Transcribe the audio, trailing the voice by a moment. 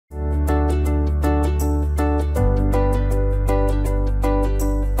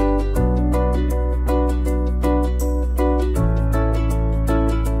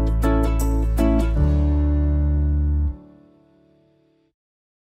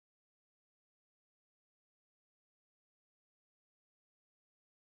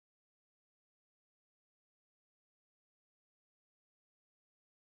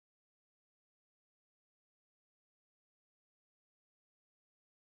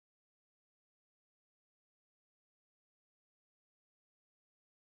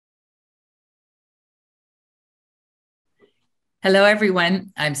Hello,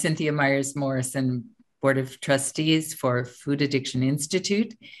 everyone. I'm Cynthia Meyers-Morrison, Board of Trustees for Food Addiction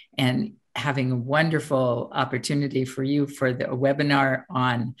Institute, and having a wonderful opportunity for you for the webinar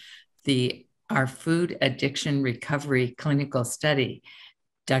on our food addiction recovery clinical study.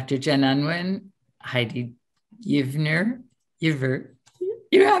 Dr. Jen Unwin, Heidi Giaever,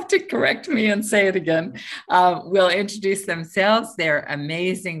 you have to correct me and say it again, will introduce themselves. They're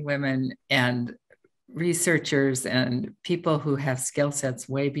amazing women and researchers and people who have skill sets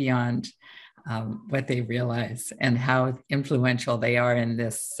way beyond what they realize, and how influential they are in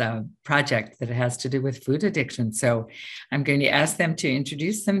this project that has to do with food addiction. So I'm going to ask them to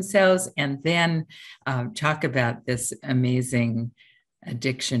introduce themselves and then talk about this amazing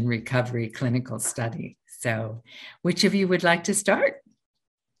addiction recovery clinical study. So which of you would like to start?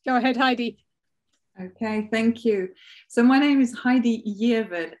 Go ahead, Heidi. Okay, thank you. So my name is Heidi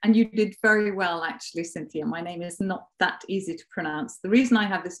Giaever, and you did very well, actually, Cynthia. My name is not that easy to pronounce. The reason I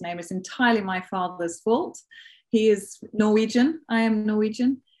have this name is entirely my father's fault. He is Norwegian. I am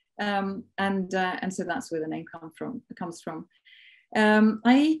Norwegian, and so that's where the name comes from.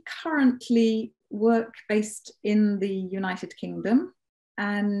 I currently work based in the United Kingdom,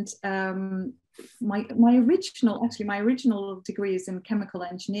 and my original degree is in chemical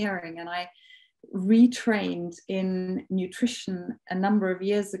engineering, and I retrained in nutrition a number of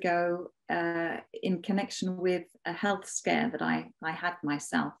years ago in connection with a health scare that I had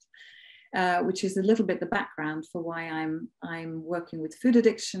myself, which is a little bit the background for why I'm working with food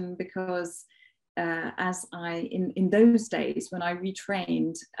addiction, because in those days when I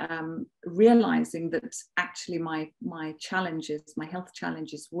retrained, realizing that actually my health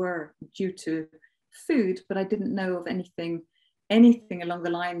challenges were due to food, but I didn't know of anything along the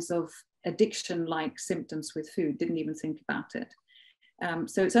lines of addiction-like symptoms with food, didn't even think about it.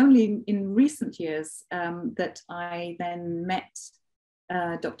 So it's only in recent years that I then met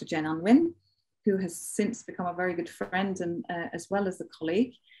Dr. Jen Unwin, who has since become a very good friend and as well as a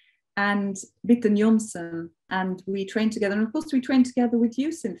colleague, and Bitten Jonsson, and we trained together. And of course, we trained together with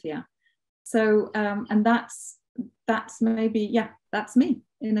you, Cynthia. So, and that's me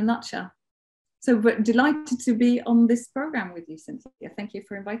in a nutshell. So but delighted to be on this program with you, Cynthia. Thank you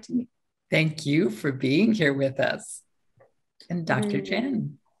for inviting me. Thank you for being here with us. And Dr.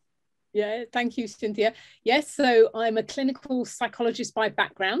 Jen. Yeah, thank you, Cynthia. Yes, so I'm a clinical psychologist by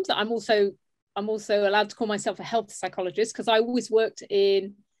background. I'm also allowed to call myself a health psychologist, because I always worked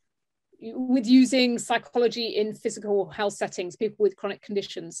with using psychology in physical health settings, people with chronic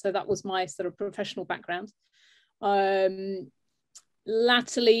conditions. So that was my sort of professional background.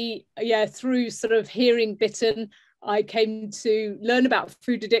 Latterly, through sort of hearing Bitten, I came to learn about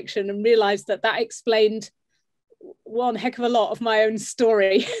food addiction and realized that explained one heck of a lot of my own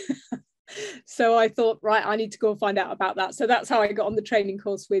story. So I thought, right, I need to go and find out about that. So that's how I got on the training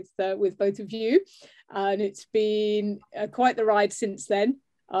course with both of you. And it's been quite the ride since then.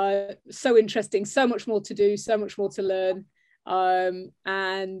 So interesting, so much more to do, so much more to learn.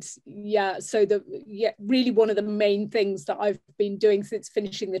 Really one of the main things that I've been doing since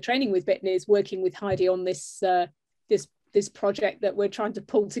finishing the training with Bitten is working with Heidi on this project that we're trying to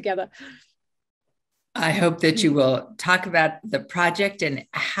pull together. I hope that you will talk about the project and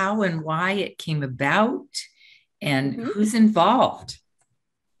how and why it came about and who's involved.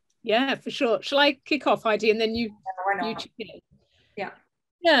 Yeah, for sure. Shall I kick off, Heidi, and then you chip in?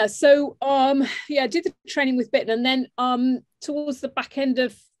 Yeah, so I did the training with Bitten, and then towards the back end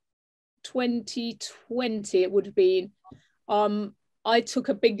of 2020, it would have been, I took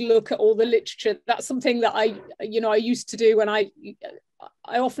a big look at all the literature. That's something that I used to do when I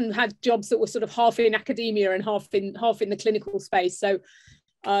often had jobs that were sort of half in academia and half in the clinical space. So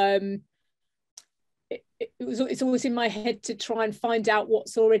it's always in my head to try and find out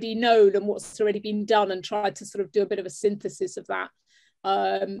what's already known and what's already been done, and try to sort of do a bit of a synthesis of that.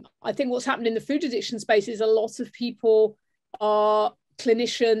 I think what's happened in the food addiction space is a lot of people are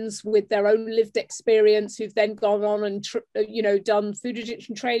clinicians with their own lived experience who've then gone on and done food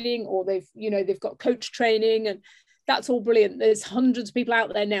addiction training, or they've got coach training, and that's all brilliant. There's hundreds of people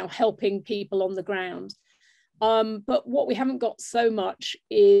out there now helping people on the ground, but what we haven't got so much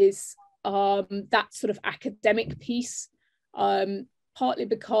is that sort of academic piece, partly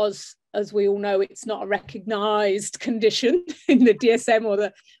because, as we all know, it's not a recognised condition in the DSM or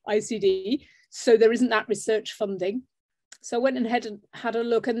the ICD, so there isn't that research funding. So I went ahead and had a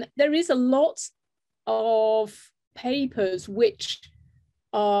look, and there is a lot of papers which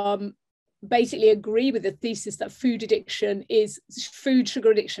basically agree with the thesis that food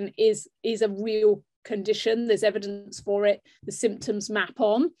sugar addiction is a real condition. There's evidence for it. The symptoms map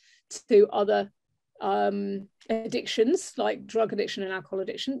on to other addictions like drug addiction and alcohol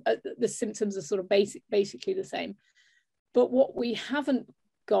addiction. The symptoms are sort of basically the same. But what we haven't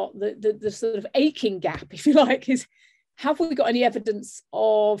got, the sort of aching gap, if you like, is have we got any evidence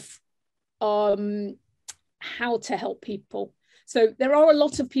of how to help people? So there are a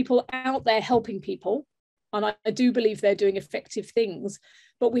lot of people out there helping people, and I do believe they're doing effective things,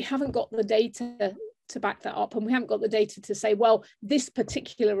 but we haven't got the data to back that up, and we haven't got the data to say, well, this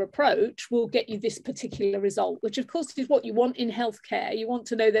particular approach will get you this particular result, which of course is what you want in healthcare. You want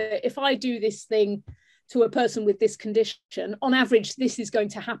to know that if I do this thing to a person with this condition, on average, this is going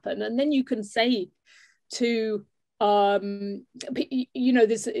to happen. And then you can say to, you know,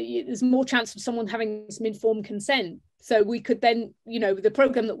 there's more chance of someone having some informed consent. So we could then, you know, the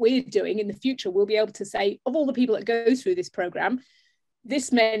program that we're doing in the future, we'll be able to say, of all the people that go through this program,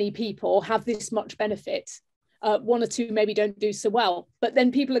 this many people have this much benefit. One or two maybe don't do so well, but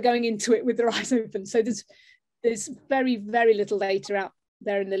then people are going into it with their eyes open. So there's very, very little data out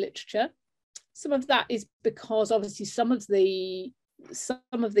there in the literature. Some of that is because obviously some of the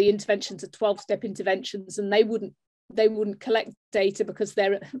interventions are 12-step interventions, and they wouldn't collect data because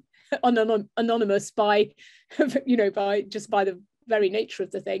they're anonymous by, you know, by the very nature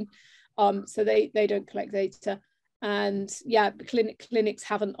of the thing. So they don't collect data. And yeah, clinics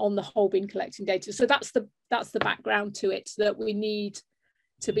haven't on the whole been collecting data. So that's the background to it, that we need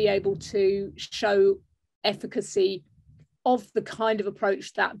to be able to show efficacy of the kind of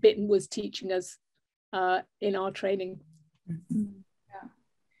approach that Bitten was teaching us in our training. Yeah.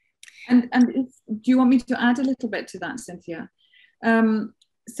 And do you want me to add a little bit to that, Cynthia?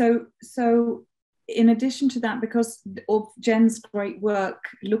 So in addition to that, because of Jen's great work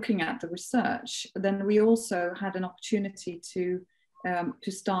looking at the research, then we also had an opportunity to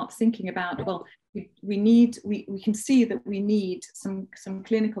start thinking about, well, we can see that we need some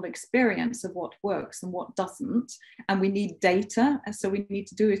clinical experience of what works and what doesn't, and we need data. So we need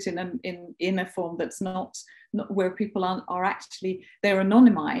to do it in a form that's not where people are actually, they're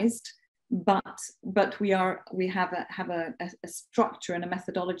anonymized, but we have a structure and a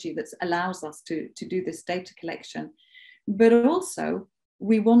methodology that allows us to do this data collection. But also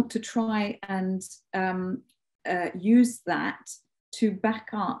we want to try and use that to back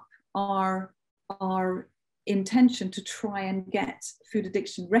up our intention to try and get food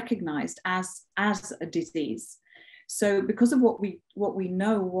addiction recognized as a disease. So because of what we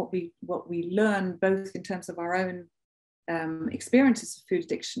know, what we learn, both in terms of our own experiences of food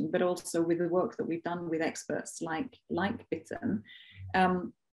addiction, but also with the work that we've done with experts like Bitten,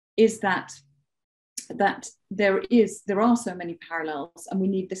 is that there are so many parallels, and we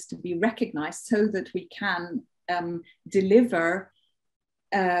need this to be recognized so that we can deliver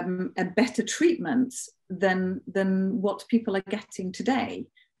a better treatment than what people are getting today,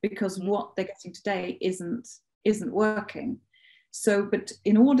 because what they're getting today isn't working. So, but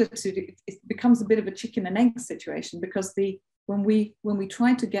in order to, it becomes a bit of a chicken and egg situation, because when we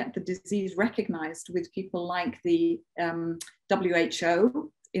try to get the disease recognized with people like the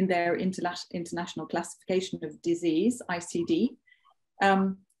WHO in their international classification of disease, ICD,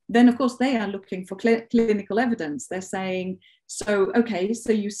 then of course they are looking for clinical evidence. They're saying, so okay,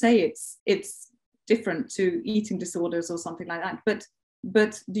 so you say it's different to eating disorders or something like that,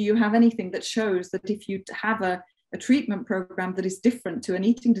 but do you have anything that shows that if you have a treatment program that is different to an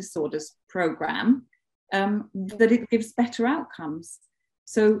eating disorders program, that it gives better outcomes?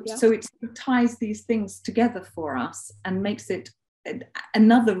 So it ties these things together for us and makes it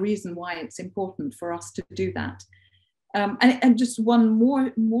another reason why it's important for us to do that. And just one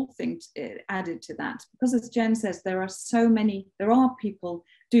more thing added to that, because as Jen says, there are people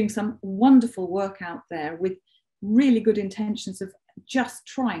doing some wonderful work out there with really good intentions of just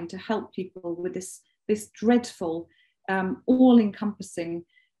trying to help people with this dreadful, all-encompassing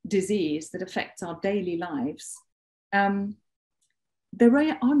disease that affects our daily lives. There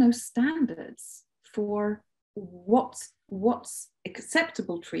are no standards for what's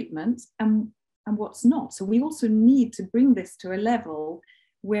acceptable treatment and what's not. So we also need to bring this to a level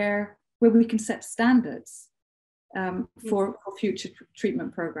where we can set standards for future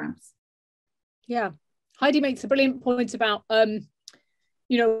treatment programs. Yeah, Heidi makes a brilliant point about,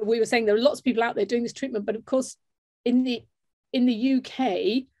 you know, we were saying there are lots of people out there doing this treatment, but of course, in the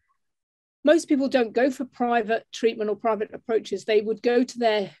UK, most people don't go for private treatment or private approaches. They would go to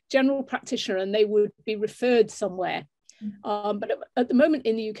their general practitioner and they would be referred somewhere. But at the moment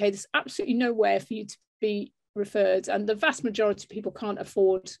in the UK, there's absolutely nowhere for you to be referred, and the vast majority of people can't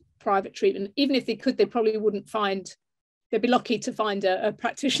afford private treatment. Even if they could, they probably wouldn't find they'd be lucky to find a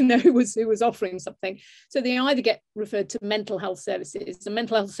practitioner who was offering something. So they either get referred to mental health services, and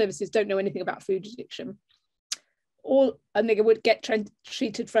mental health services don't know anything about food addiction, and they would get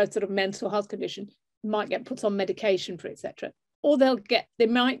treated for a sort of mental health condition, might get put on medication for, etc. Or they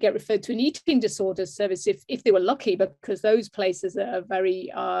might get referred to an eating disorders service if they were lucky, because those places are very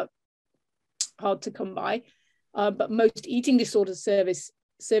hard to come by. But most eating disorders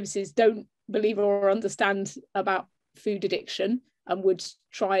services don't believe or understand about food addiction and would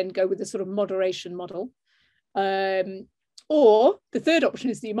try and go with a sort of moderation model. Or the third option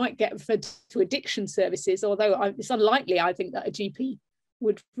is that you might get referred to addiction services, although it's unlikely, I think, that a GP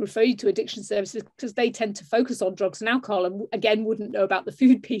would refer you to addiction services, because they tend to focus on drugs and alcohol and again wouldn't know about the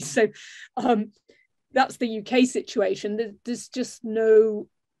food piece. So that's the UK situation. There's just no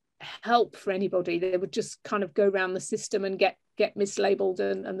help for anybody. They would just kind of go around the system and get mislabeled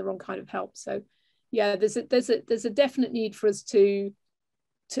and the wrong kind of help. So yeah, there's a definite need for us to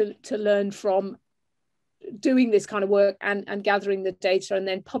learn from doing this kind of work and gathering the data and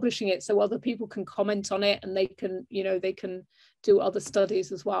then publishing it so other people can comment on it, and they can do other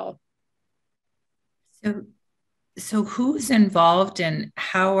studies as well. So who's involved, and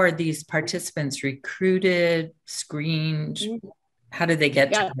how are these participants recruited, screened? How do they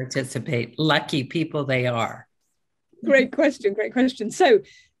get to participate? Lucky people they are. Great question. So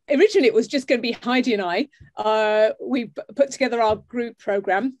originally it was just going to be Heidi and I. We put together our group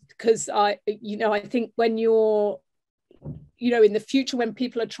program because I think when you're, in the future, when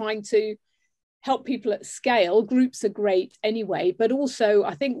people are trying to help people at scale, groups are great anyway. But also,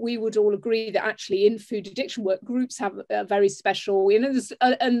 I think we would all agree that actually in food addiction work, groups have a very special,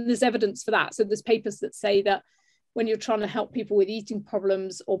 there's evidence for that. So there's papers that say that when you're trying to help people with eating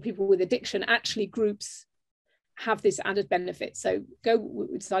problems or people with addiction, actually groups have this added benefit. So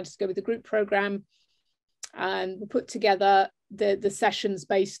we decided to go with the group program, and we put together the sessions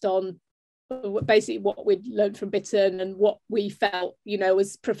based on basically what we'd learned from Bitten and what we felt,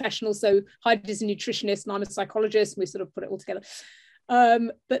 as professionals. So Heidi's a nutritionist and I'm a psychologist, and we sort of put it all together.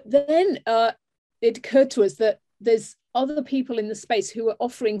 But then it occurred to us that there's other people in the space who are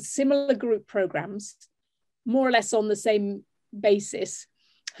offering similar group programs, more or less on the same basis,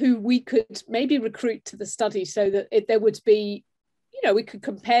 who we could maybe recruit to the study, so that there would be, we could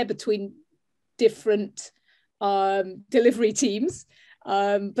compare between different delivery teams,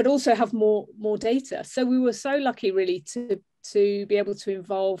 but also have more data. So we were so lucky really to be able to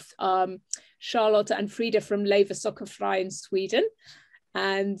involve Charlotte and Frida from Leva Sockerfrei in Sweden,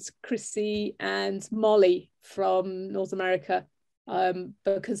 and Chrissy and Molly from North America,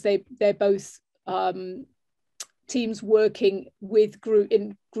 because they're both teams working with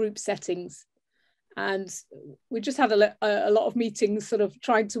group settings. And we just had a lot of meetings sort of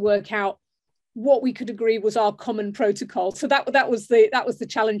trying to work out what we could agree was our common protocol. So that was the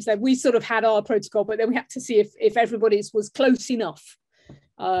challenge there. We sort of had our protocol, but then we had to see if everybody's was close enough.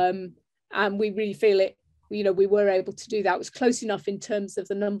 And we really feel it, we were able to do that. It was close enough in terms of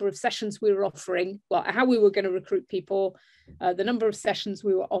the number of sessions we were offering, well, how we were going to recruit people, the number of sessions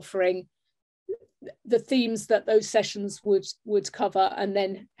we were offering, the themes that those sessions would cover, and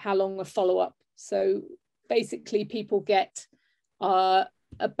then how long a follow-up. So basically people get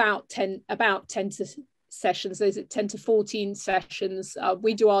about 10 sessions. There's 10 to 14 sessions.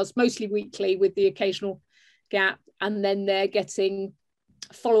 We do ours mostly weekly with the occasional gap, and then they're getting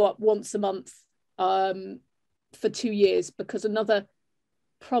follow-up once a month for 2 years, because another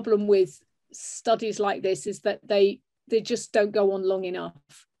problem with studies like this is that they just don't go on long enough.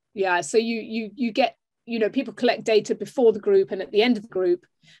 Yeah, so you get, people collect data before the group and at the end of the group,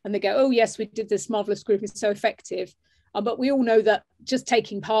 and they go, oh yes, we did this marvelous group, it's so effective. But we all know that just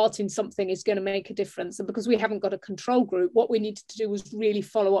taking part in something is going to make a difference. And because we haven't got a control group, what we needed to do was really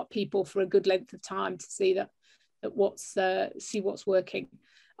follow up people for a good length of time to see see what's working.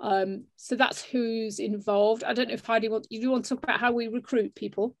 So that's who's involved. I don't know if Heidi you want to talk about how we recruit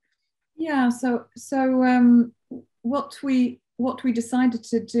people? Yeah. So what we decided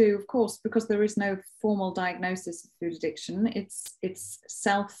to do, of course, because there is no formal diagnosis of food addiction, it's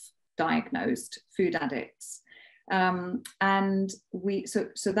self-diagnosed food addicts. And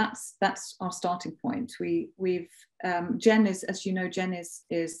so that's our starting point. We've Jen is, as you know, Jen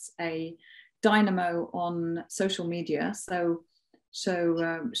is a dynamo on social media, so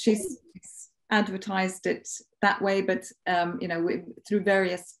she's advertised it that way, but through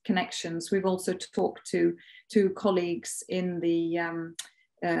various connections. We've also talked to colleagues in the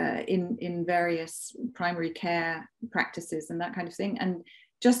in various primary care practices and that kind of thing, and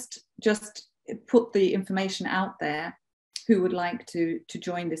just put the information out there who would like to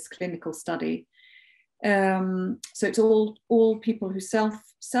join this clinical study. So it's all people who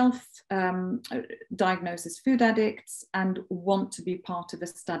self diagnose as food addicts and want to be part of a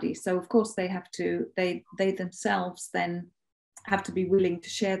study. So of course they themselves then have to be willing to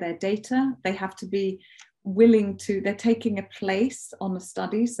share their data. They have to be willing to, they're taking a place on the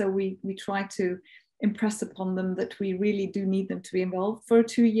study. So we try to impress upon them that we really do need them to be involved for a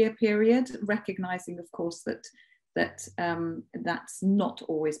 2-year period, recognizing of course that that's not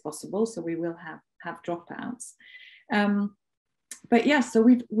always possible. So we will have dropouts. But yeah, so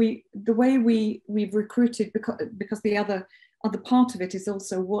the way we've recruited, because the other part of it is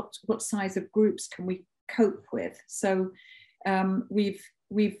also what size of groups can we cope with. So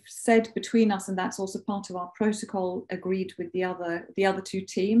we've said between us, and that's also part of our protocol agreed with the other 2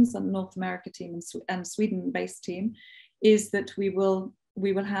 teams, the North America team and Sweden-based team, is that we will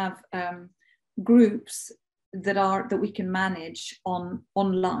have groups that we can manage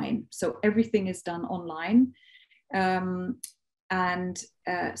online. So everything is done online.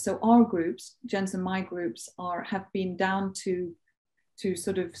 So our groups, Jen's and my groups, have been down to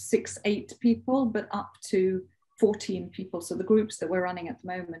sort of 6-8 people, but up to 14 people. So the groups that we're running at the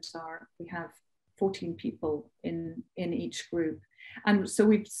moment we have 14 people in each group. And so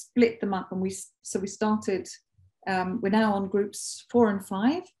we've split them up, and we started, we're now on groups 4 and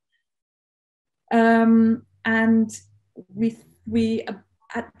 5. And we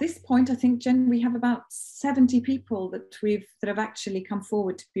at this point, I think, Jen, we have about 70 people that have actually come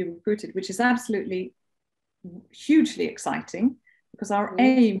forward to be recruited, which is absolutely hugely exciting, because our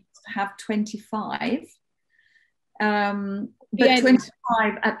aim is to have 25, but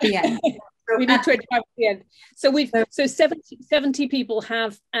 25 at the end. So we did 25 at the end. So 70 people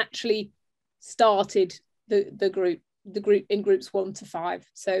have actually started the group in groups 1 to 5.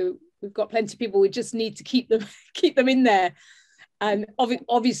 So we've got plenty of people. We just need to keep them in there. And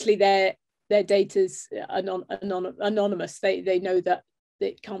obviously their data's anonymous. They know that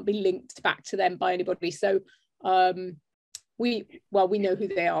it can't be linked back to them by anybody. So we know who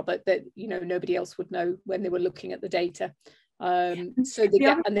they are, but that, you know, nobody else would know when they were looking at the data. So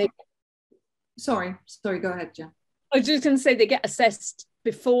they sorry, go ahead, Jen. I was just going to say they get assessed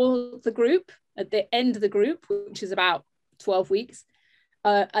before the group, at the end of the group, which is about 12 weeks,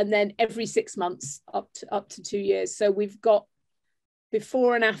 and then every 6 months up to 2 years. So we've got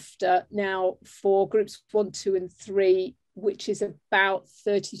before and after now for groups 1, 2 and 3, which is about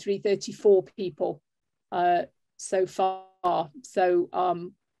 33, 34 people so far. So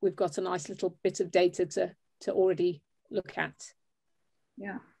we've got a nice little bit of data to already look at.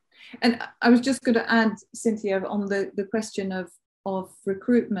 Yeah. And I was just going to add, Cynthia, on the question of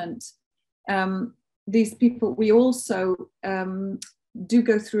recruitment. These people, we also do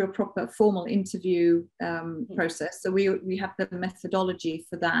go through a proper formal interview process. So we have the methodology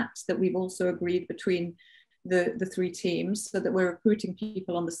for that we've also agreed between the 3 teams, so that we're recruiting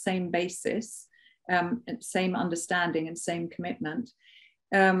people on the same basis, and same understanding and same commitment.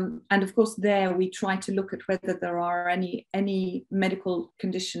 And of course there we try to look at whether there are any medical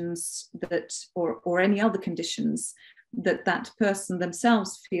conditions that or any other conditions that person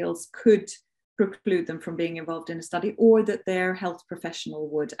themselves feels could preclude them from being involved in a study, or that their health professional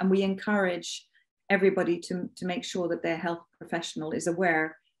would. And we encourage everybody to make sure that their health professional is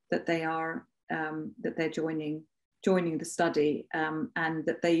aware that they are that they're joining the study, and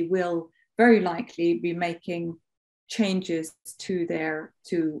that they will very likely be making changes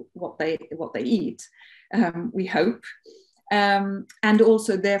to what they eat, we hope, and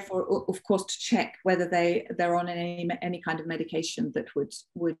also therefore of course to check whether they're on any kind of medication that would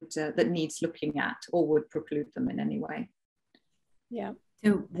that needs looking at or would preclude them in any way. Yeah.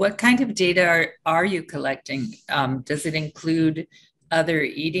 So what kind of data are you collecting? Does it include other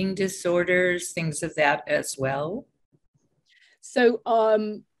eating disorders, things of that as well? So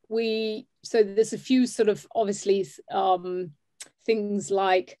so there's a few sort of obviously things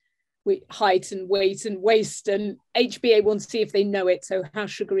like height and weight and waist and HbA1c if they know it. So how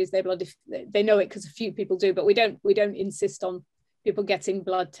sugary is their blood? If they know it, because a few people do, but we don't insist on people getting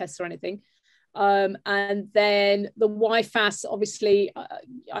blood tests or anything. And then the YFAS, obviously,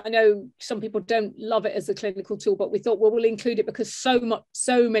 I know some people don't love it as a clinical tool, but we thought, well, we'll include it because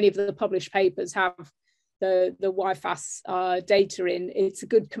so many of the published papers have the YFAS data in. It's a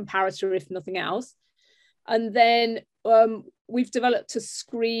good comparator, if nothing else. And then we've developed a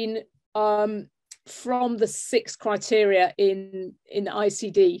screen from the 6 criteria in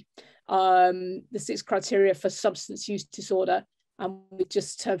ICD, the 6 criteria for substance use disorder, and we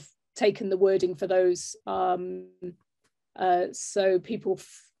just have taken the wording for those, so people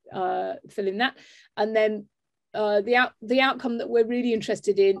fill in that. And then the outcome that we're really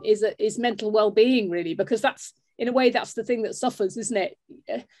interested in is mental well-being, really, because that's, in a way, that's the thing that suffers, isn't it?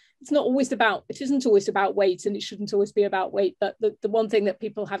 It isn't always about weight, and it shouldn't always be about weight. But the one thing that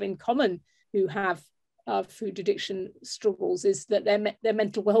people have in common who have food addiction struggles is that their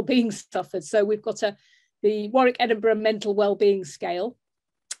mental well-being suffers. So we've got the Warwick Edinburgh Mental Well-being Scale,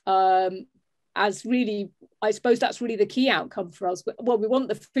 as really, I suppose that's really the key outcome for us. Well, we want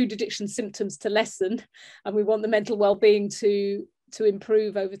the food addiction symptoms to lessen, and we want the mental well-being to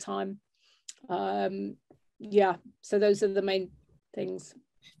improve over time. Yeah, so those are the main things.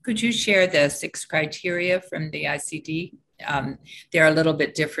 Could you share the 6 criteria from the ICD? They're a little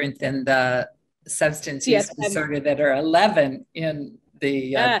bit different than the substance use disorder that are 11 in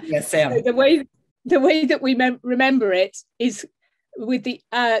the DSM. So the way that we remember it is with the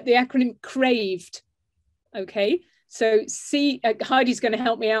acronym CRAVED. Okay, so C, Heidi's going to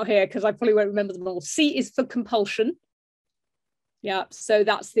help me out here because I probably won't remember them all. C is for compulsion. Yeah, so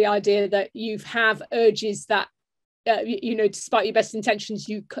that's the idea that you have urges that you know, despite your best intentions,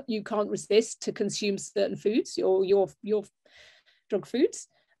 you can't resist to consume certain foods or your drug foods.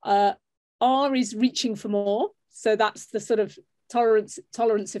 R is reaching for more, so that's the sort of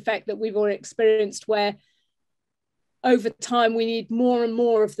tolerance effect that we've already experienced, where over time we need more and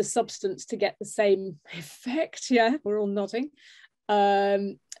more of the substance to get the same effect. Yeah, we're all nodding.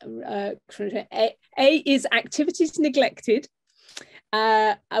 A is activities neglected,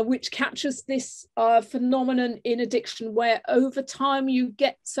 which captures this phenomenon in addiction where over time you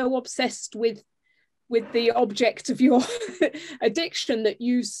get so obsessed with the object of your addiction that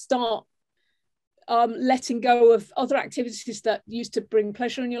you start letting go of other activities that used to bring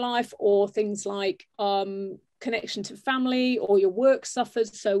pleasure in your life, or things like connection to family, or your work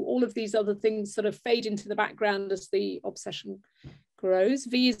suffers. So all of these other things sort of fade into the background as the obsession grows.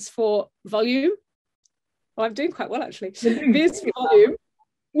 V is for volume. Oh, I'm doing quite well, actually. V is for volume,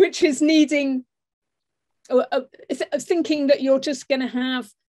 which is needing, thinking that you're just going to have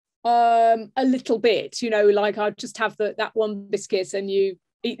a little bit, you know, like I'll just have that one biscuit and you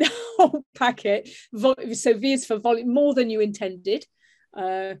eat the whole packet. So V is for volume, more than you intended.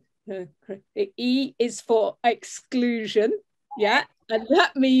 E is for exclusion. Yeah, and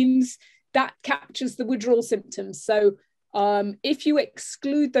that means that captures the withdrawal symptoms. So if you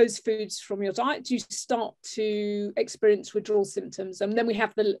exclude those foods from your diet, you start to experience withdrawal symptoms. And then we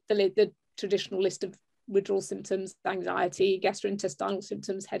have the traditional list of withdrawal symptoms: anxiety, gastrointestinal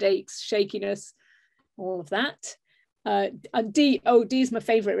symptoms, headaches, shakiness, all of that. And D is my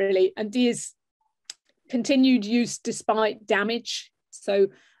favorite, really. And D is continued use despite damage. So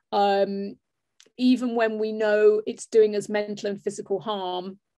even when we know it's doing us mental and physical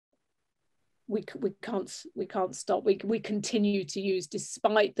harm, we can't stop. We continue to use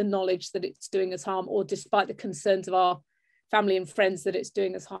despite the knowledge that it's doing us harm, or despite the concerns of our family and friends that it's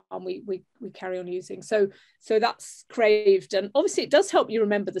doing us harm. We carry on using. So that's craved, and obviously it does help you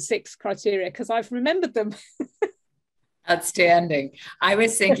remember the 6 criteria, because I've remembered them. Outstanding. I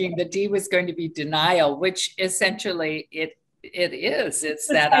was thinking the D was going to be denial, which essentially it is. It's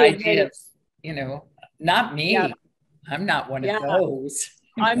that idea of, you know, not me. Yeah. I'm not one of those.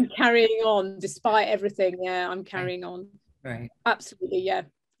 I'm carrying on despite everything. Yeah, I'm carrying on. Right. Absolutely. Yeah.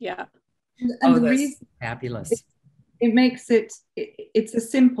 Yeah. And the reason fabulous. It makes it's a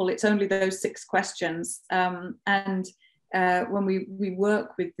simple. It's only those 6 questions. And when we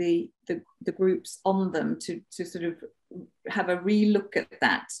work with the groups on them to sort of have a relook at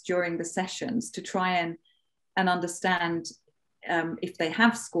that during the sessions to try and understand if they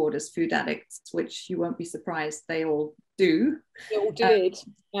have scored as food addicts, which you won't be surprised they all do. They all did.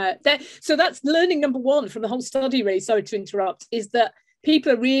 So that's learning number 1 from the whole study, really, sorry to interrupt, is that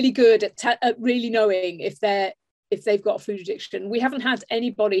people are really good at really knowing if they've got a food addiction. We haven't had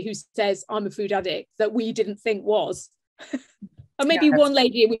anybody who says, I'm a food addict, that we didn't think was. Or maybe one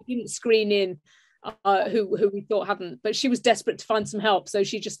lady we didn't screen in who we thought hadn't, but she was desperate to find some help. So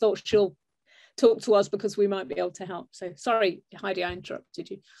she just thought she'll talk to us because we might be able to help. So sorry, Heidi, I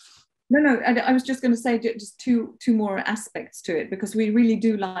interrupted you. No, I was just going to say just two more aspects to it, because we really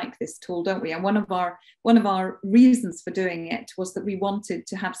do like this tool, don't we? And one of our reasons for doing it was that we wanted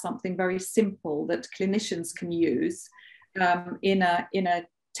to have something very simple that clinicians can use in a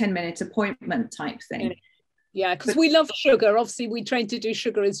 10-minute appointment type thing. Yeah, because we love sugar. Obviously, we trained to do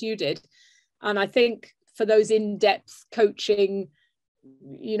sugar as you did. And I think for those in-depth coaching,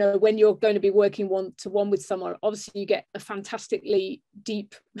 you know, when you're going to be working one-to-one with someone, obviously you get a fantastically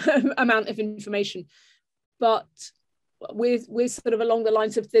deep amount of information. But we're sort of along the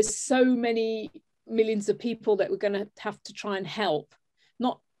lines of, there's so many millions of people that we're going to have to try and help.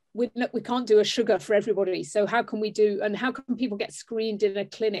 Not we can't do a sugar for everybody. So how can we do, and how can people get screened in a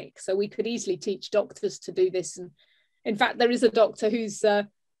clinic? So we could easily teach doctors to do this. And in fact, there is a doctor who's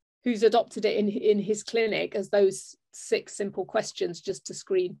adopted it in his clinic as those 6 simple questions just to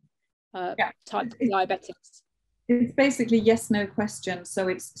screen type diabetics. It's basically yes/no questions, so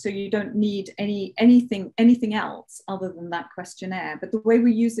you don't need anything else other than that questionnaire. But the way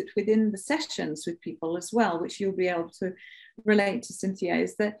we use it within the sessions with people as well, which you'll be able to relate to, Cynthia,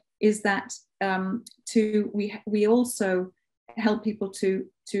 is that we also help people to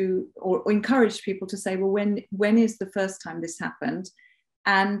or encourage people to say, well, when is the first time this happened,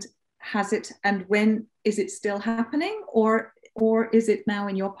 and when is it still happening, or is it now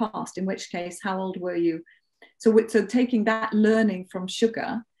in your past? In which case, how old were you? So taking that learning from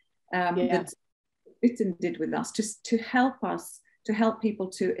sugar that Britain did with us, just to help people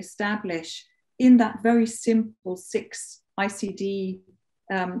to establish in that very simple 6 ICD-10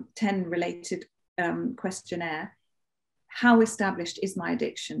 related questionnaire, how established is my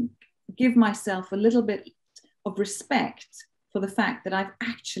addiction? Give myself a little bit of respect for the fact that I've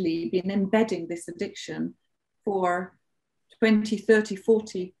actually been embedding this addiction for 20, 30,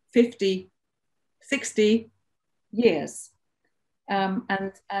 40, 50, 60 years. So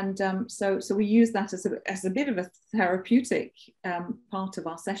we use that as a bit of a therapeutic part of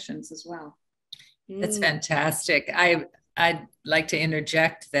our sessions as well. That's fantastic. I'd like to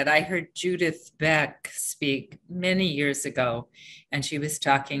interject that I heard Judith Beck speak many years ago, and she was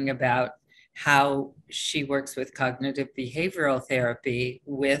talking about how she works with cognitive behavioral therapy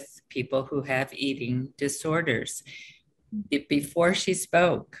with people who have eating disorders. Before she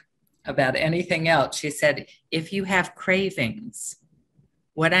spoke about anything else, she said, if you have cravings,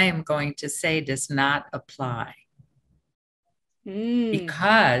 what I am going to say does not apply.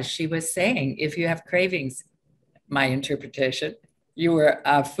 Because she was saying, if you have cravings, my interpretation, you were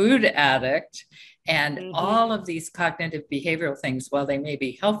a food addict, and all of these cognitive behavioral things, while they may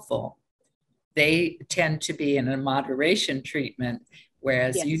be helpful, they tend to be in a moderation treatment,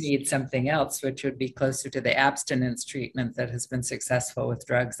 whereas you need something else, which would be closer to the abstinence treatment that has been successful with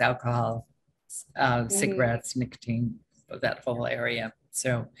drugs, alcohol, cigarettes, nicotine, that whole area.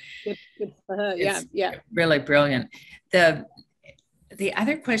 So good for her. Yeah. Really brilliant. The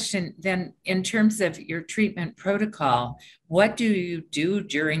other question then, in terms of your treatment protocol, what do you do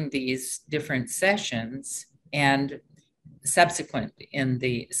during these different sessions and subsequently in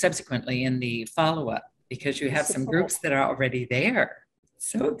the follow-up? Because you have some groups that are already there.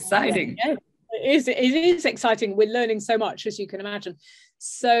 So exciting. Yeah, it is exciting. We're learning so much, as you can imagine.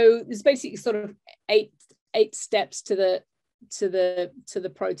 So there's basically sort of eight steps to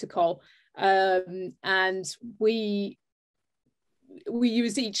the protocol, and we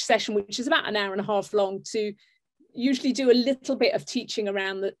use each session, which is about an hour and a half long, to usually do a little bit of teaching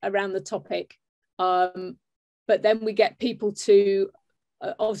around the topic, but then we get people to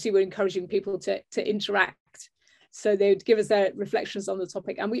obviously we're encouraging people to interact. So they would give us their reflections on the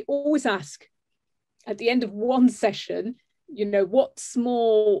topic. And we always ask at the end of one session,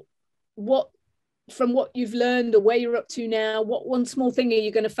 from what you've learned or where you're up to now, what one small thing are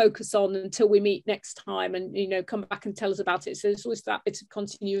you going to focus on until we meet next time, and, come back and tell us about it. So there's always that bit of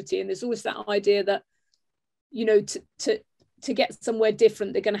continuity, and there's always that idea that, to get somewhere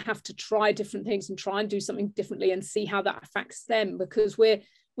different, they're going to have to try different things and try and do something differently and see how that affects them, because we're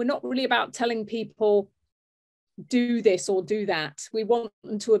not really about telling people do this or do that. We want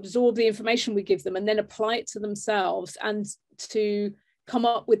them to absorb the information we give them and then apply it to themselves, and to come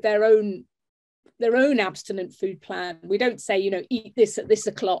up with their own abstinent food plan. We don't say, eat this at this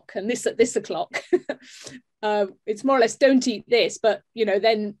o'clock and this at this o'clock. It's more or less, don't eat this, but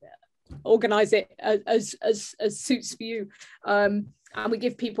then organize it as suits for you. And we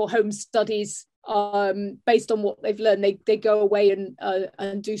give people home studies based on what they've learned. They go away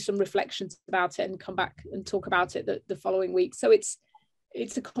and do some reflections about it and come back and talk about it the following week. So it's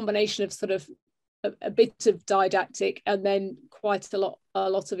a combination of sort of a bit of didactic and then quite a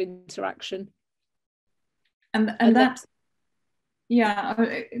lot of interaction. And that,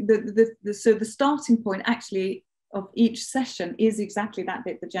 so the starting point actually of each session is exactly that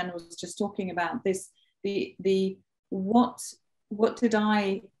bit that Jen was just talking about. What did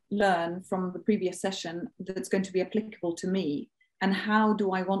I learn from the previous session that's going to be applicable to me, and how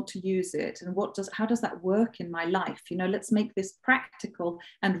do I want to use it, and how does that work in my life? Let's make this practical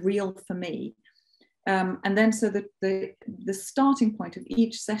and real for me. And then so the starting point of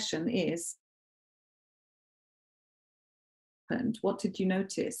each session is, what did you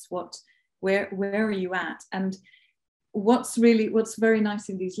notice? Where are you at? And what's very nice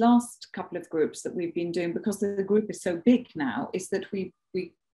in these last couple of groups that we've been doing, because the group is so big now, is that we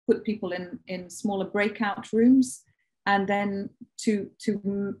put people in smaller breakout rooms, and then to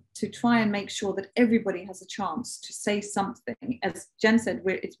try and make sure that everybody has a chance to say something. As Jen said,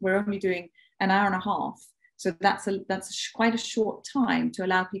 we're only doing an hour and a half, so that's quite a short time to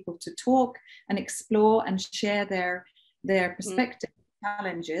allow people to talk and explore and share their perspective,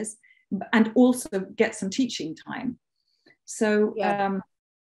 challenges, and also get some teaching time. So, I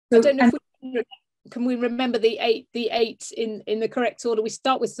don't know if can we remember the eight in the correct order? We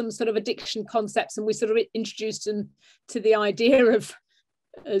start with some sort of addiction concepts, and we sort of introduced them to the idea of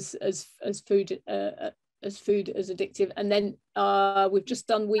as food as addictive, and then we've just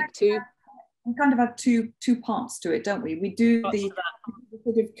done week 2. We kind of have two parts to it, don't we? We do the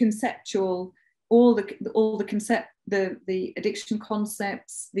sort of conceptual, all the addiction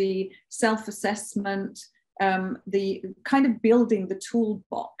concepts, the self-assessment, the kind of building the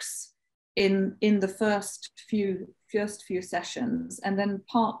toolbox in the first few sessions, and then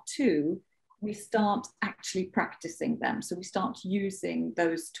part 2 we start actually practicing them. So we start using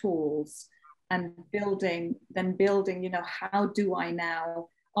those tools and building, you know, how do I now,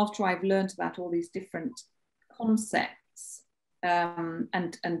 after I've learned about all these different concepts and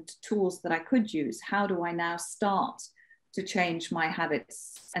tools that I could use, how do I now start to change my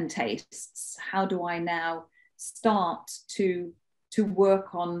habits and tastes? How do I now start to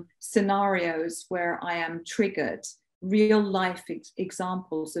work on scenarios where I am triggered, real life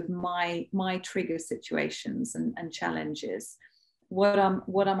examples of my trigger situations and challenges? What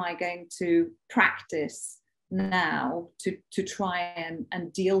am I going to practice now to try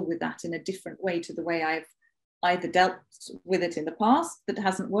and deal with that in a different way to the way I've either dealt with it in the past that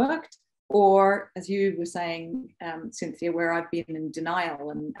hasn't worked, or, as you were saying, Cynthia, where I've been in denial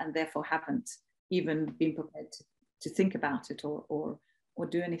and therefore haven't even been prepared to think about it or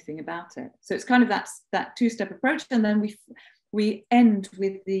do anything about it. So it's kind of that 2-step approach, and then we end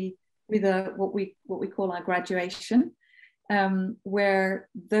with what we call our graduation, where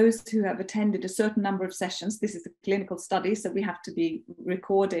those who have attended a certain number of sessions, this is a clinical study, so we have to be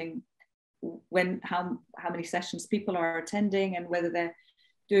recording how many sessions people are attending and whether they're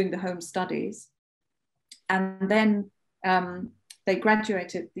doing the home studies, and then they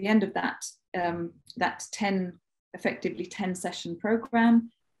graduate at the end of that 10 session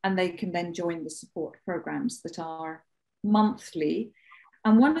program, and they can then join the support programs that are monthly.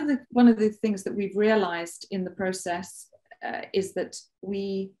 And one of the things that we've realized in the process is that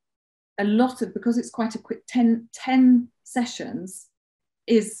because it's quite a quick 10 sessions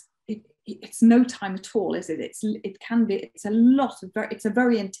it's no time at all, is it? It's a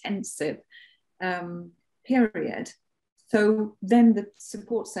very intensive period. So then the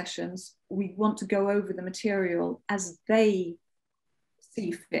support sessions, we want to go over the material as they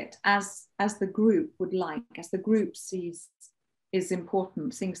see fit, as the group would like, as the group sees is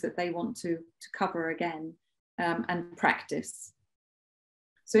important, things that they want to cover again and practice.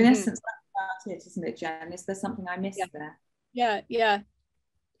 So in essence, that's about it, isn't it, Jen? Is there something I missed there? Yeah.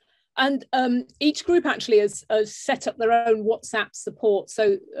 And each group actually has set up their own WhatsApp support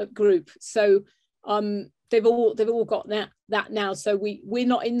group. So they've all got that now. So we're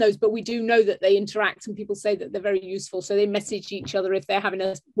not in those, but we do know that they interact, and people say that they're very useful. So they message each other if they're having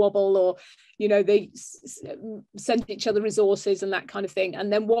a wobble, or, you know, they send each other resources and that kind of thing.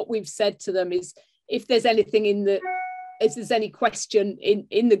 And then what we've said to them is, if there's anything if there's any question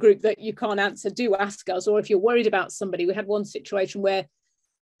in the group that you can't answer, do ask us. Or if you're worried about somebody, we had one situation where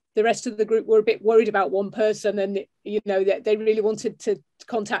the rest of the group were a bit worried about one person, and, you know, that they really wanted to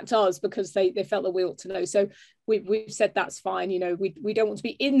contact us because they felt that we ought to know. So we've said that's fine. You know, we don't want to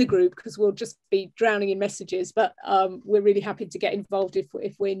be in the group because we'll just be drowning in messages, but we're really happy to get involved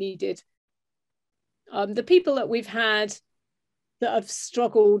if we're needed. The people that we've had that have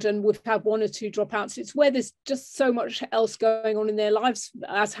struggled, and we've had 1 or 2 dropouts, it's where there's just so much else going on in their lives,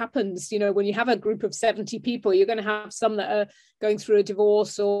 as happens, you know, when you have a group of 70 people, you're going to have some that are going through a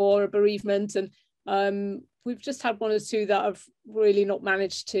divorce or a bereavement, and we've just had 1 or 2 that have really not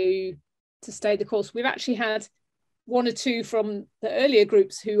managed to stay the course. We've actually had 1 or 2 from the earlier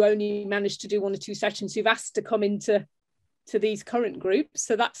groups who only managed to do 1 or 2 sessions, who've asked to come into these current groups,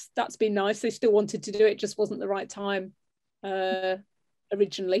 so that's been nice. They still wanted to do it, just wasn't the right time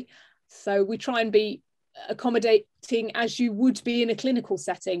originally. So we try and be accommodating as you would be in a clinical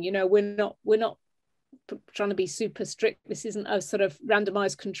setting. You know, we're not trying to be super strict. This isn't a sort of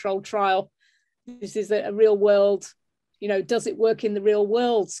randomized controlled trial. This is a real world, you know, does it work in the real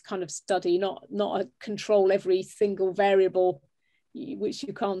world kind of study, not a control every single variable, which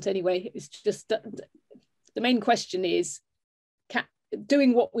you can't anyway. It's just the main question is,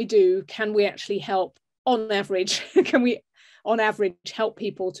 doing what we do, can we actually help on average? Can we on average help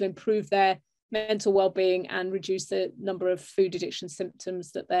people to improve their mental well-being and reduce the number of food addiction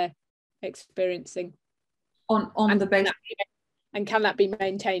symptoms that they're experiencing. On the basis, and can that be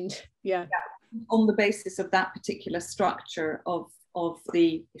maintained? Yeah. On the basis of that particular structure of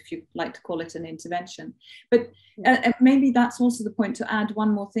the, if you like to call it an intervention. But maybe that's also the point to add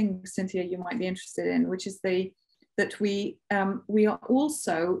one more thing, Cynthia, you might be interested in, which is that we are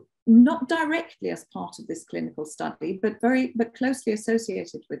also not directly as part of this clinical study, but closely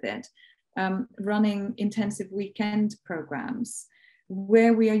associated with it, running intensive weekend programs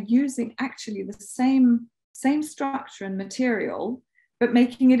where we are using actually the same structure and material, but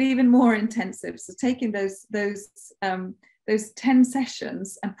making it even more intensive. So taking those 10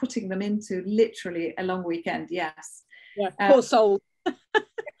 sessions and putting them into literally a long weekend. Yes. Yeah, poor soul. But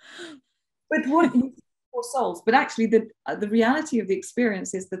what poor souls? But actually, the reality of the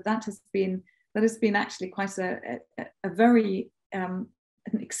experience is that has been actually quite a very an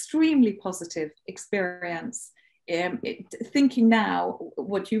extremely positive experience. Thinking now,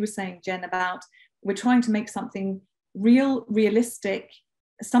 what you were saying, Jen, about we're trying to make something realistic,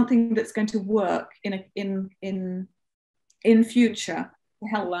 something that's going to work in future to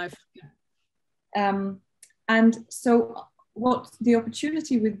help life. And so what the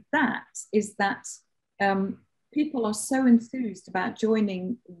opportunity with that is that people are so enthused about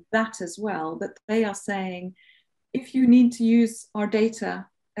joining that as well, that they are saying, if you need to use our data,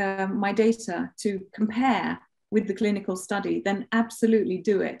 my data, to compare with the clinical study, then absolutely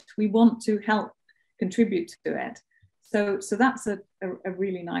do it. We want to help contribute to it. So that's a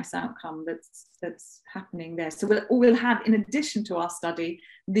really nice outcome that's happening there. So we'll have, in addition to our study,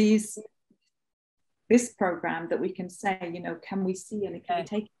 this program that we can say, can we see and can we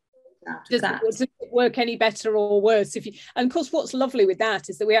take out of that? Does it work any better or worse? And of course, what's lovely with that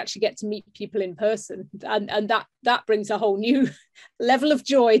is that we actually get to meet people in person, and that brings a whole new level of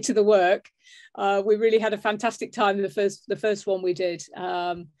joy to the work. We really had a fantastic time in the first one we did.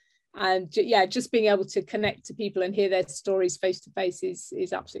 And yeah, just being able to connect to people and hear their stories face to face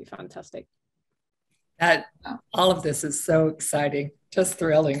is absolutely fantastic. All of this is so exciting, just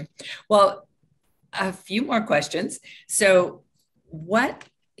thrilling. Well, a few more questions. So what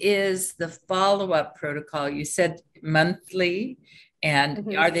is the follow-up protocol? You said monthly,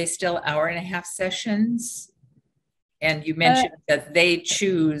 and are they still hour-and-a-half sessions? And you mentioned that they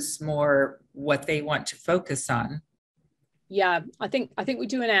choose more what they want to focus on. Yeah, I think we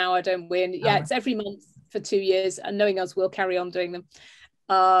do an hour, don't we? And yeah, it's every month for 2 years, and knowing us, we'll carry on doing them.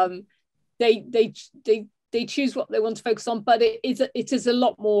 They choose what they want to focus on, but it is a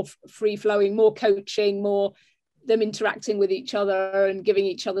lot more free flowing, more coaching, more them interacting with each other and giving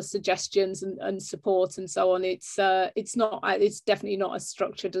each other suggestions and support and so on. It's definitely not as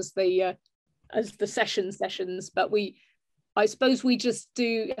structured as the sessions, but I suppose we just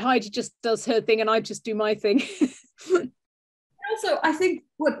do, Heidi just does her thing and I just do my thing. Also, I think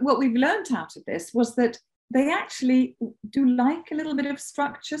what we've learned out of this was that they actually do like a little bit of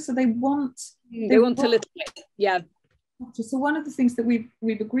structure, so they want a little bit, yeah. So one of the things that we've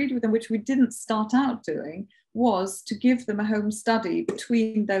agreed with them, which we didn't start out doing, was to give them a home study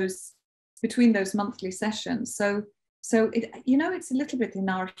between those monthly sessions. So it's a little bit in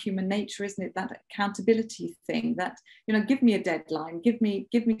our human nature, isn't it? That accountability thing, that, give me a deadline, give me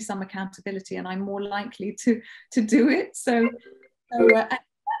some accountability, and I'm more likely to do it. So that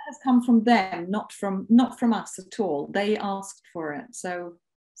has come from them, not from us at all. They asked for it. So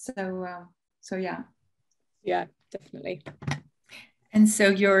yeah. Yeah, definitely. And so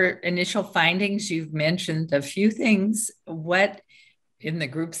your initial findings, you've mentioned a few things. What, in the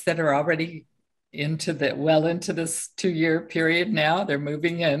groups that are already into this 2-year period now, they're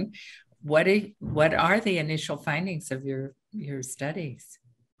moving in, what are the initial findings of your studies?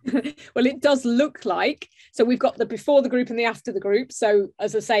 Well, it does look like, so we've got the before the group and the after the group. So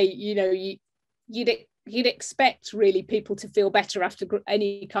as I say, you'd expect really people to feel better after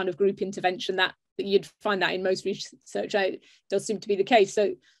any kind of group intervention. That you'd find that in most research. It does seem to be the case.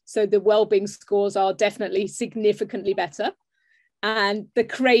 So the wellbeing scores are definitely significantly better, and the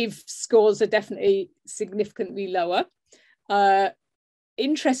crave scores are definitely significantly lower.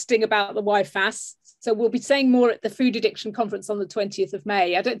 Interesting about the YFAS. So we'll be saying more at the Food Addiction Conference on the 20th of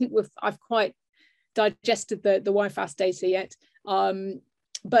May. I don't think I've quite digested the YFAS data yet.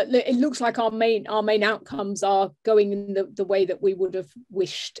 But it looks like our main outcomes are going in the way that we would have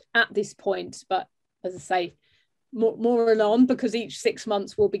wished at this point. But as I say, more and on, because each 6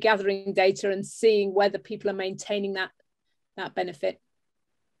 months we'll be gathering data and seeing whether people are maintaining that benefit.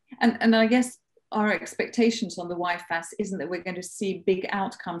 And I guess our expectations on the YFAS isn't that we're going to see big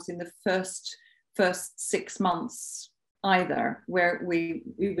outcomes in the first 6 months either, where we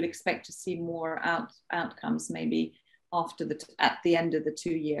would expect to see more outcomes maybe after at the end of the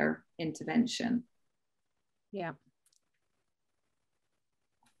 2-year intervention. Yeah.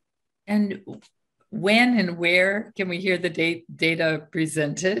 And when and where can we hear the data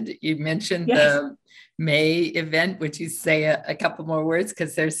presented? You mentioned the May event. Would you say a couple more words?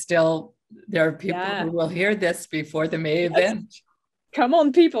 Because there are people who will hear this before the May event. Come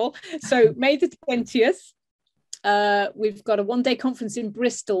on, people. So May the 20th, we've got a one-day conference in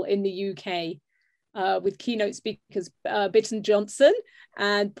Bristol in the UK with keynote speakers Bitten Johnson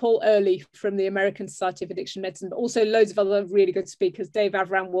and Paul Early from the American Society of Addiction Medicine, but also loads of other really good speakers. Dave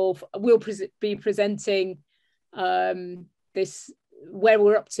Avram-Wolf will be presenting this, where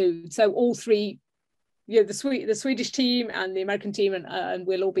we're up to. So all three, the Swedish team and the American team, and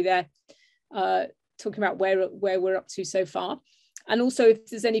we'll all be there talking about where we're up to so far. And also, if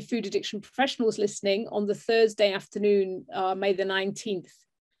there's any food addiction professionals listening, on the Thursday afternoon, May the 19th,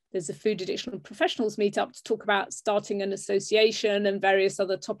 there's a food addiction professionals meetup to talk about starting an association and various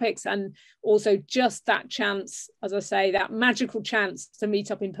other topics. And also just that chance, as I say, that magical chance to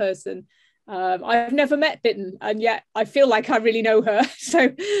meet up in person. I've never met Bitten, and yet I feel like I really know her.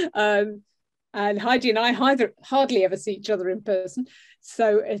 So, and Heidi and I hardly ever see each other in person.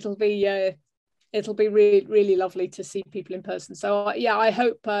 So it'll be really, really lovely to see people in person. So yeah, I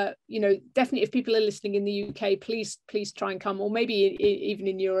hope, definitely if people are listening in the UK, please try and come, or maybe even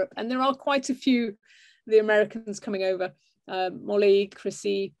in Europe. And there are quite a few of the Americans coming over. Molly,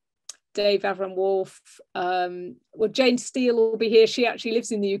 Chrissy, Dave Avram-Wolf. Jane Steele will be here. She actually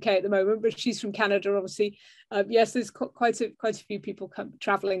lives in the UK at the moment, but she's from Canada, obviously. Yes, there's quite a few people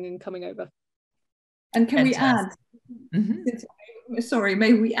traveling and coming over. And can we add, sorry,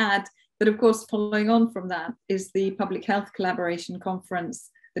 may we add, but of course, following on from that is the Public Health Collaboration Conference,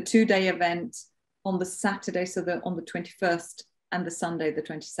 the 2-day event on the Saturday, so on the 21st, and the Sunday, the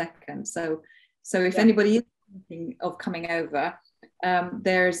 22nd. So if anybody is thinking of coming over,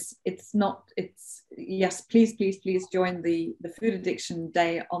 yes, please join the Food Addiction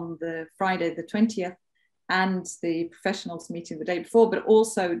Day on the Friday, the 20th, and the professionals meeting the day before, but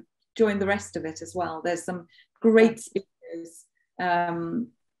also join the rest of it as well. There's some great speakers on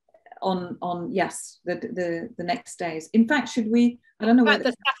the next days. In fact, should we, I don't know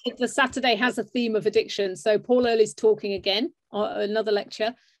whether the Saturday has a theme of addiction. So Paul Early's talking again, another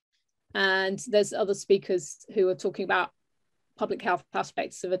lecture, and there's other speakers who are talking about public health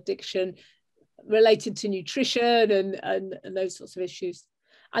aspects of addiction related to nutrition and those sorts of issues.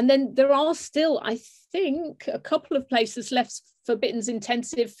 And then there are still, I think, a couple of places left for Bitten's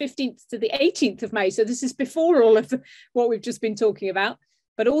intensive, 15th to the 18th of May. So this is before all of what we've just been talking about,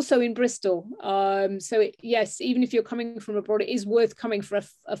 but also in Bristol. Yes, even if you're coming from abroad, it is worth coming for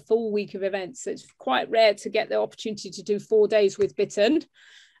a full week of events. It's quite rare to get the opportunity to do 4 days with Bitten.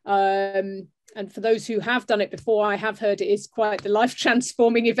 And for those who have done it before, I have heard it is quite the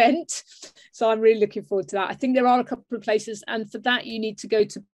life-transforming event. So I'm really looking forward to that. I think there are a couple of places, and for that you need to go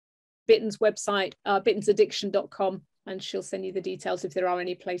to Bitten's website, bittensaddiction.com, and she'll send you the details if there are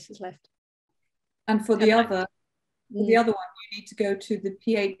any places left. And for the other one, you need to go to the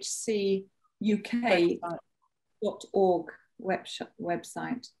phcuk.org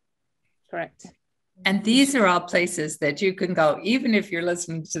website. Correct. And these are all places that you can go, even if you're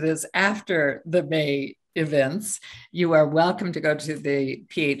listening to this after the May events. You are welcome to go to the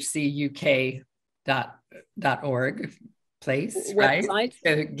phcuk.org place, website, right?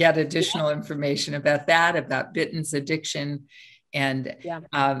 To get additional information about that, about Bitten's addiction. And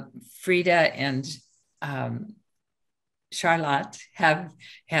Frida and Charlotte have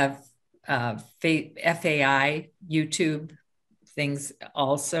FAI YouTube things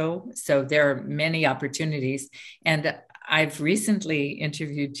also. So there are many opportunities. And I've recently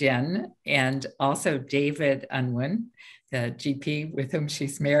interviewed Jen and also David Unwin, the GP with whom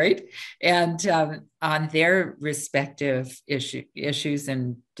she's married, and on their respective issues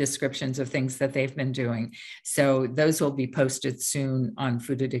and descriptions of things that they've been doing. So those will be posted soon on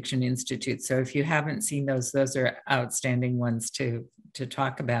Food Addiction Institute. So if you haven't seen those are outstanding ones to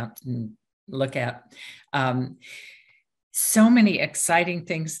talk about and look at. So many exciting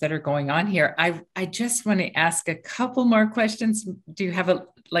things that are going on here. I just want to ask a couple more questions. Do you have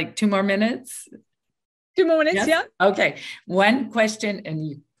 2 more minutes? 2 more minutes, yes? Yeah. Okay. One question, and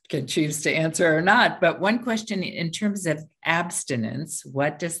you can choose to answer or not, but one question in terms of abstinence,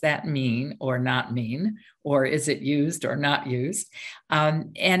 what does that mean or not mean? Or is it used or not used?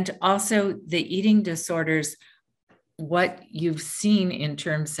 And also the eating disorders, what you've seen in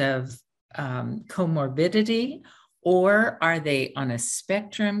terms of comorbidity, or are they on a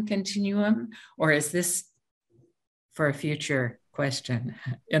spectrum continuum? Or is this for a future question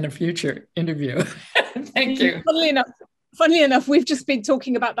in a future interview. Thank you. Funnily enough, we've just been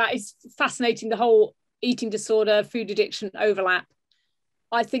talking about that. It's fascinating, the whole eating disorder, food addiction overlap.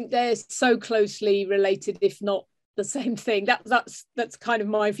 I think they're so closely related, if not the same thing. That's kind of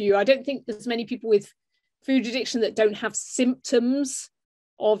my view. I don't think there's many people with food addiction that don't have symptoms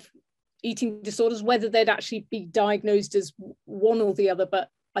of eating disorders, whether they'd actually be diagnosed as one or the other. But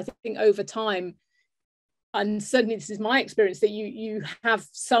I think over time, and certainly this is my experience, that you have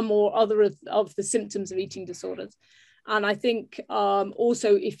some or other of the symptoms of eating disorders. And I think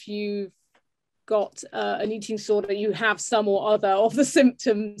also if you've got an eating disorder, you have some or other of the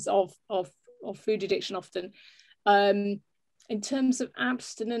symptoms of food addiction often. In terms of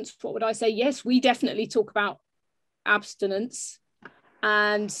abstinence, what would I say? Yes, we definitely talk about abstinence,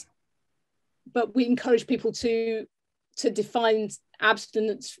 but we encourage people to define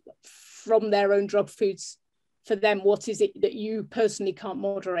abstinence from their own drug foods. For them, what is it that you personally can't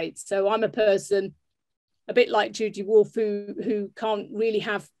moderate? So I'm a person a bit like Judy Wolfe who can't really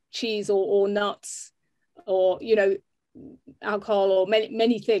have cheese or nuts or, you know, alcohol or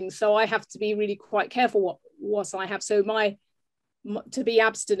many things. So I have to be really quite careful what I have. So to be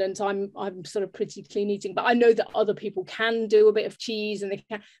abstinent, I'm sort of pretty clean eating, but I know that other people can do a bit of cheese and they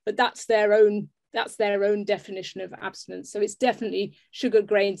can, but that's their own definition of abstinence. So it's definitely sugar,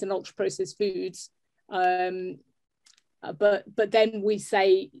 grains and ultra processed foods. But then we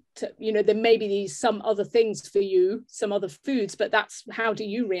say, there may be some other things for you, some other foods, but that's how do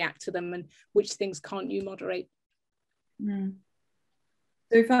you react to them and which things can't you moderate? So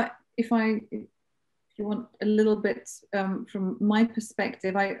if you want a little bit from my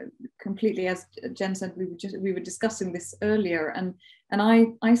perspective, I completely, as Jen said, we were discussing this earlier, and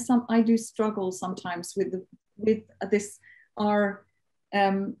I do struggle sometimes with this our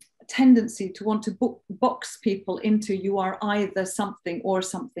tendency to want to box people into you are either something or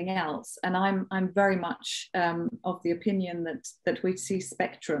something else, and I'm very much of the opinion that we see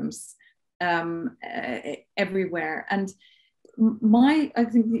spectrums everywhere. And I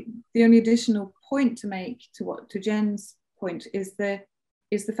think the only additional point to make to Jen's point is the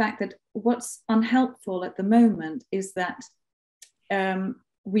fact that what's unhelpful at the moment is that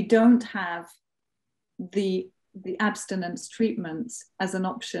we don't have the abstinence treatments as an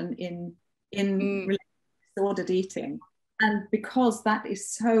option in disordered eating. And because that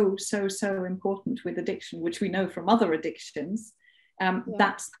is so important with addiction, which we know from other addictions,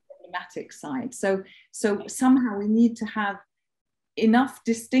 that's the problematic side. So somehow we need to have enough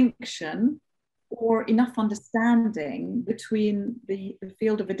distinction or enough understanding between the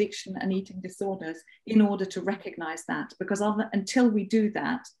field of addiction and eating disorders in order to recognize that, because until we do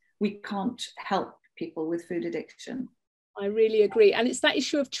that, we can't help people with food addiction. I really agree. And it's that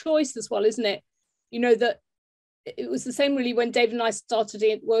issue of choice as well, isn't it? That it was the same really when David and I started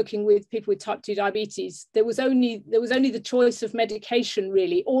working with people with type 2 diabetes. There was only the choice of medication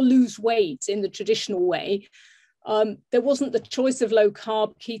really, or lose weight in the traditional way. There wasn't the choice of low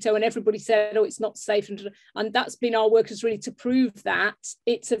carb, keto, and everybody said, oh, it's not safe. And that's been our work, is really to prove that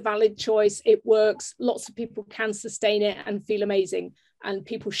it's a valid choice. It works. Lots of people can sustain it and feel amazing. And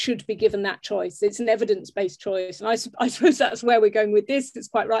people should be given that choice. It's an evidence-based choice. And I suppose that's where we're going with this. It's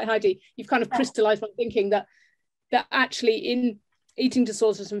quite right, Heidi. You've kind of crystallized my thinking that actually in eating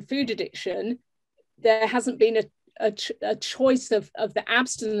disorders and food addiction, there hasn't been a choice of the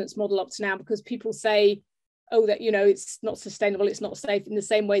abstinence model up to now, because people say, oh, that, it's not sustainable, it's not safe, in the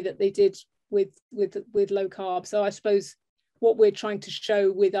same way that they did with low carb. So I suppose what we're trying to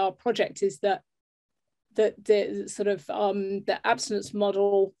show with our project is that the sort of the abstinence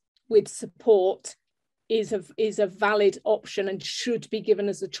model with support is a valid option and should be given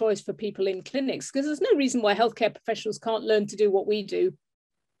as a choice for people in clinics, because there's no reason why healthcare professionals can't learn to do what we do.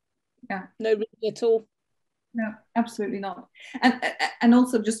 Yeah, no reason at all. No, absolutely not. And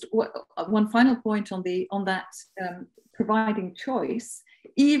also just one final point on that providing choice.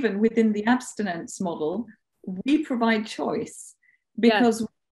 Even within the abstinence model, we provide choice, because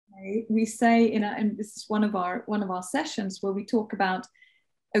we say and this is one of our sessions where we talk about,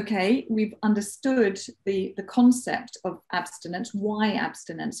 okay, we've understood the concept of abstinence, why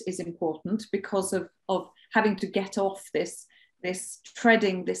abstinence is important, because of having to get off this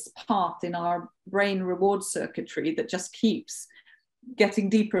treading this path in our brain reward circuitry that just keeps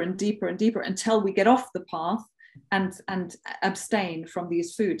getting deeper and deeper and deeper until we get off the path and abstain from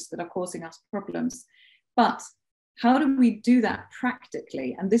these foods that are causing us problems. But how do we do that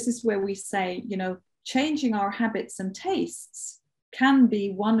practically? And this is where we say, changing our habits and tastes can be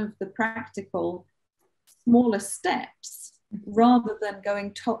one of the practical smaller steps, rather than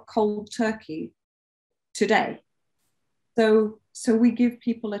going cold turkey today. So we give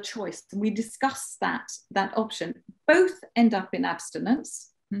people a choice. We discuss that option. Both end up in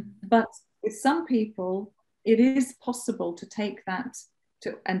abstinence, but with some people, it is possible to take that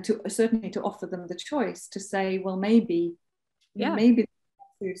to certainly to offer them the choice to say, well, maybe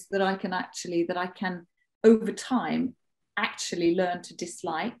that I can over time actually learn to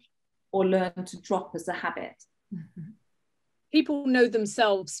dislike or learn to drop as a habit. People know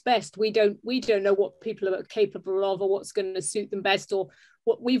themselves best. We don't know what people are capable of or what's going to suit them best, or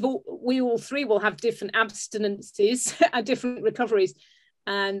what we all three will have different abstinences and different recoveries,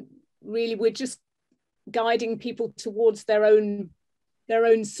 and really we're just guiding people towards their own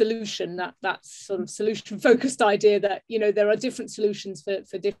solution. That's sort of solution focused idea that, you know, there are different solutions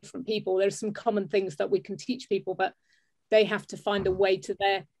for different people. There's some common things that we can teach people, but they have to find a way to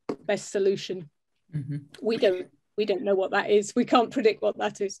their best solution. We don't know what that is. We can't predict what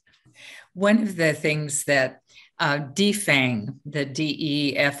that is. One of the things that DEFANG, the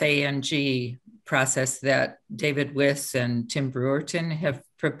DEFANG process that David Wiss and Tim Brewerton have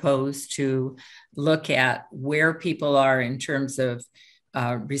proposed to look at where people are in terms of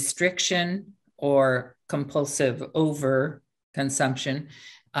restriction or compulsive over consumption,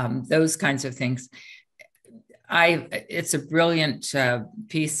 those kinds of things. It's a brilliant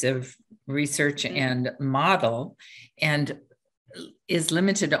piece of research and model, and is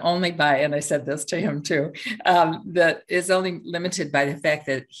limited only by, and I said this to him too, that is only limited by the fact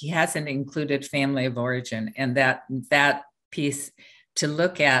that he hasn't included family of origin, and that piece to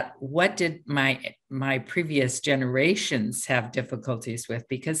look at what did my previous generations have difficulties with,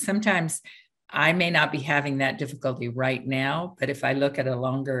 because sometimes I may not be having that difficulty right now, but if I look at a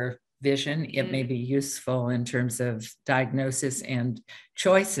longer vision, it may be useful in terms of diagnosis and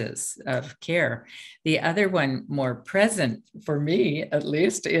choices of care. The other one, more present for me at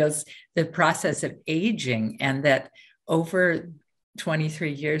least, is the process of aging, and that over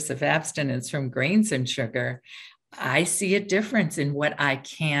 23 years of abstinence from grains and sugar, I see a difference in what I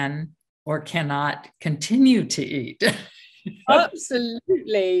can or cannot continue to eat.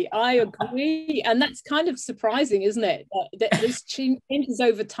 Absolutely, I agree, and that's kind of surprising, isn't it? That this changes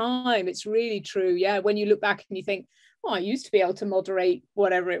over time. It's really true. Yeah, when you look back and you think, "Oh, I used to be able to moderate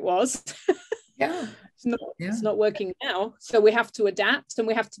whatever it was." Yeah, it's not working now. So we have to adapt, and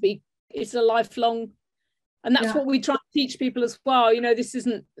we have to be. It's a lifelong, and that's what we try to teach people as well. You know, this is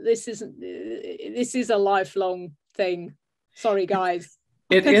a lifelong thing. Sorry, guys.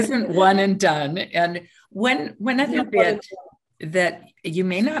 It isn't one and done. And one other bit that you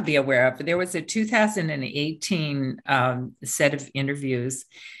may not be aware of, there was a 2018 set of interviews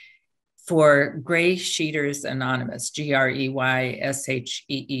for Gray Sheeters Anonymous,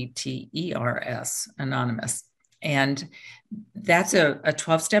 GREYSHEETERS Anonymous. And that's a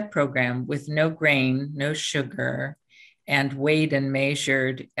 12-step program with no grain, no sugar, and weighed and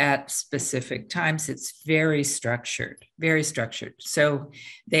measured at specific times. It's very structured, very structured. So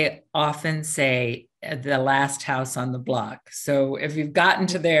they often say the last house on the block. So if you've gotten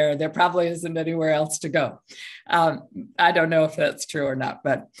to there probably isn't anywhere else to go. I don't know if that's true or not,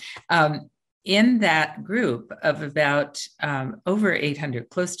 but in that group of about over 800,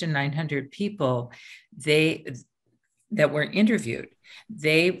 close to 900 people, that were interviewed,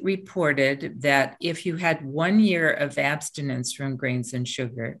 they reported that if you had 1 year of abstinence from grains and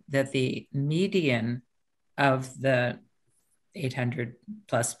sugar, that the median of the 800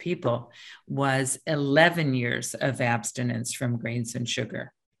 plus people was 11 years of abstinence from grains and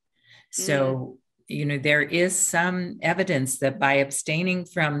sugar. So, you know, there is some evidence that by abstaining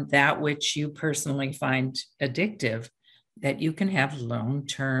from that which you personally find addictive, that you can have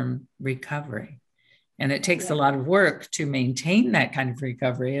long-term recovery. And it takes a lot of work to maintain that kind of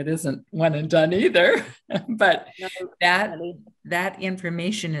recovery. It isn't one and done either, but that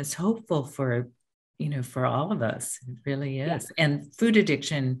information is hopeful for, you know, for all of us. It really is. Yeah. And food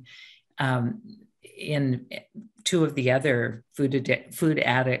addiction, in two of the other food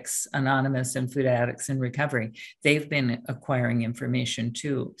addicts Anonymous and food addicts in recovery, they've been acquiring information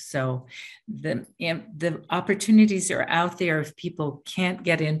too. So the opportunities are out there if people can't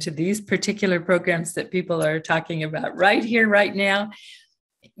get into these particular programs that people are talking about right here, right now.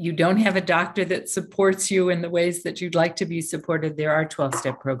 You don't have a doctor that supports you in the ways that you'd like to be supported. There are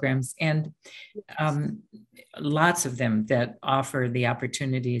 12-step programs, and lots of them that offer the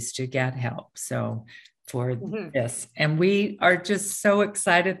opportunities to get help. So for this, and we are just so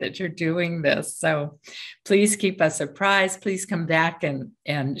excited that you're doing this. So please keep us apprised. Please come back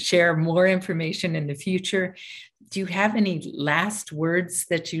and share more information in the future. Do you have any last words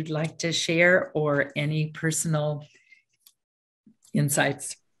that you'd like to share, or any personal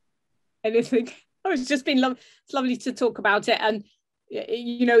insights? Anything? Oh, it's just been it's lovely to talk about it. And,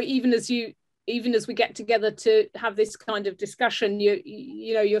 you know, even as we get together to have this kind of discussion,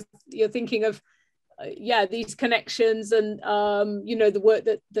 you're thinking of, these connections and, you know, the work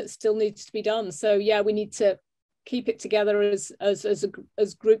that still needs to be done. So, yeah, we need to keep it together as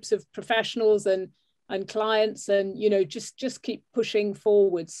groups of professionals and clients, and, you know, just keep pushing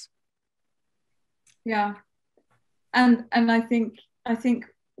forwards. Yeah. And I think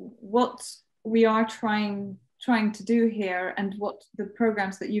what we are trying to do here, and what the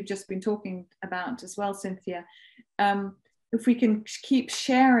programs that you've just been talking about as well, Cynthia, if we can keep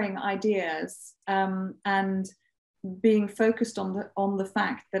sharing ideas and being focused on the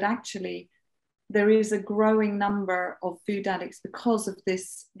fact that actually there is a growing number of food addicts because of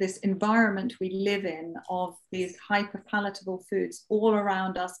this environment we live in, of these hyper palatable foods all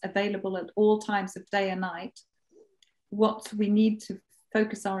around us, available at all times of day and night. What we need to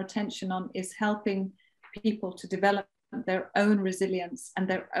focus our attention on is helping people to develop their own resilience and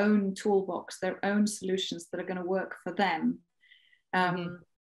their own toolbox, their own solutions that are going to work for them.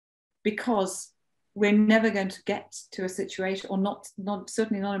 Because we're never going to get to a situation, or not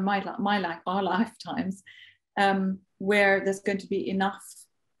certainly not in my life, our lifetimes, where there's going to be enough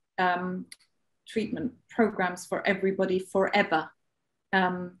treatment programs for everybody forever.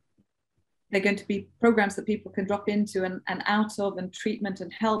 They're going to be programs that people can drop into and out of, and treatment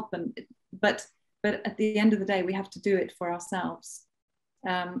and help, but at the end of the day, we have to do it for ourselves.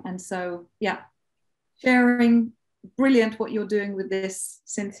 And so, yeah, sharing, brilliant what you're doing with this,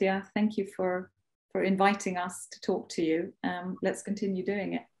 Cynthia. Thank you for inviting us to talk to you. Let's continue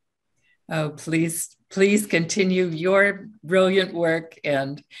doing it. Oh, please continue your brilliant work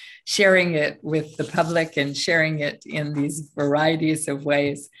and sharing it with the public and sharing it in these varieties of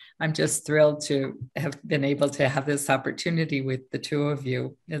ways. I'm just thrilled to have been able to have this opportunity with the two of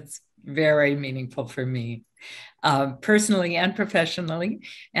you. It's very meaningful for me, personally and professionally.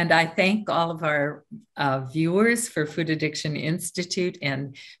 And I thank all of our viewers for Food Addiction Institute.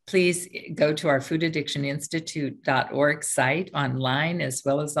 And please go to our foodaddictioninstitute.org site online, as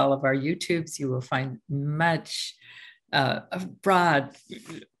well as all of our YouTubes. You will find much broad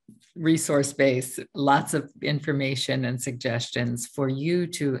resource base, lots of information and suggestions for you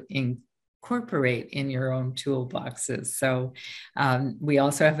to incorporate in your own toolboxes. So we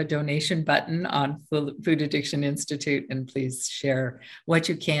also have a donation button on Food Addiction Institute, and please share what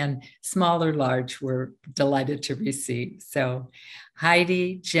you can, small or large. We're delighted to receive. So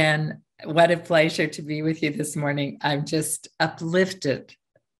Heidi, Jen, what a pleasure to be with you this morning. I'm just uplifted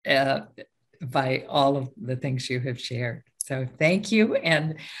by all of the things you have shared. So thank you,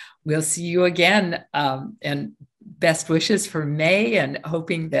 and we'll see you again, and best wishes for May, and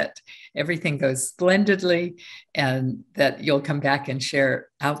hoping that everything goes splendidly and that you'll come back and share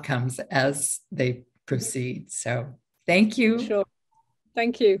outcomes as they proceed. So thank you. Sure.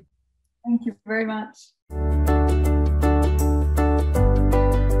 Thank you. Thank you very much.